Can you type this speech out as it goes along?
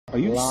Are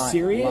you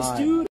serious,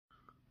 dude?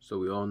 So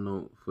we all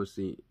know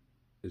pussy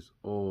is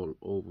all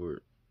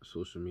over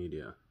social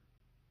media.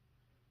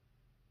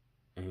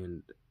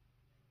 And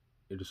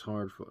it is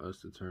hard for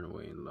us to turn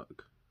away and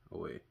look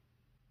away.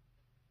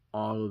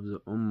 All of the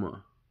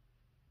ummah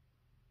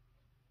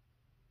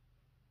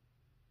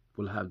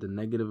will have the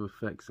negative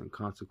effects and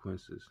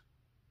consequences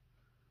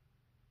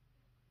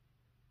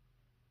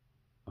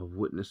of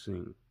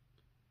witnessing,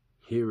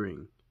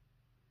 hearing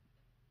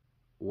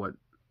what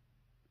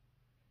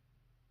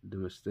the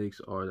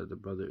mistakes are that the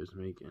brother is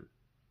making.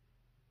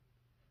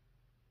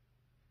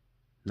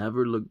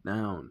 Never look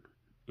down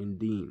in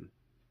deen.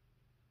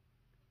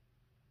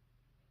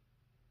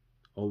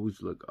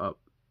 Always look up.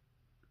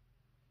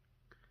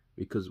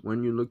 Because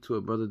when you look to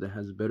a brother that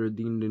has better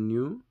deen than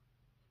you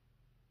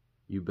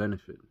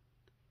benefit.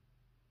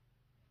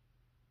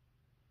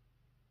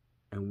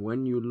 And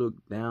when you look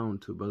down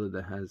to a brother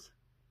that has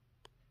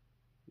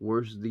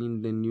worse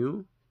deen than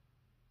you,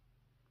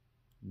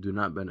 do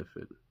not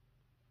benefit.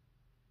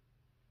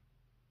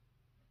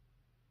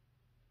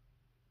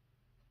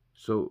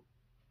 So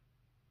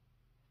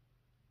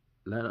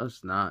let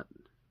us not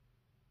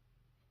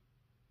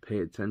pay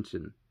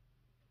attention,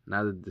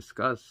 neither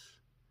discuss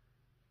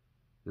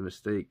the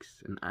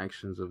mistakes and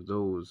actions of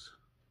those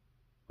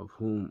of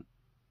whom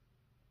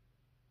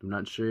do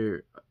not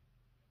share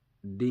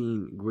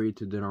deen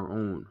greater than our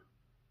own.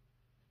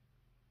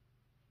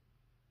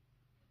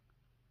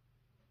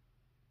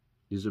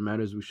 These are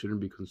matters we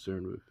shouldn't be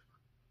concerned with.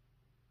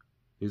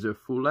 These are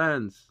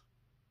fulans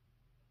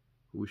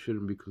who we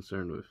shouldn't be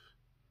concerned with.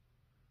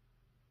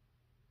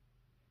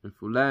 And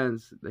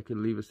fulans that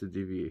can leave us to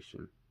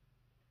deviation.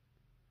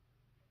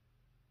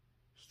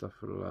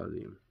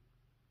 Astaghfirullah.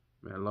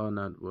 May Allah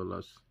not will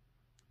us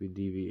be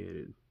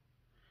deviated.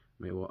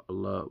 May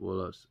Allah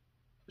will us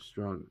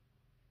strong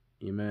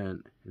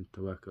iman and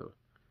tawakkul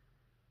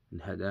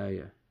and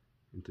hadayah,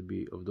 and to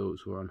be of those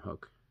who are on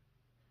haqq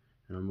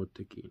and are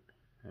muttaqeen.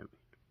 Amen.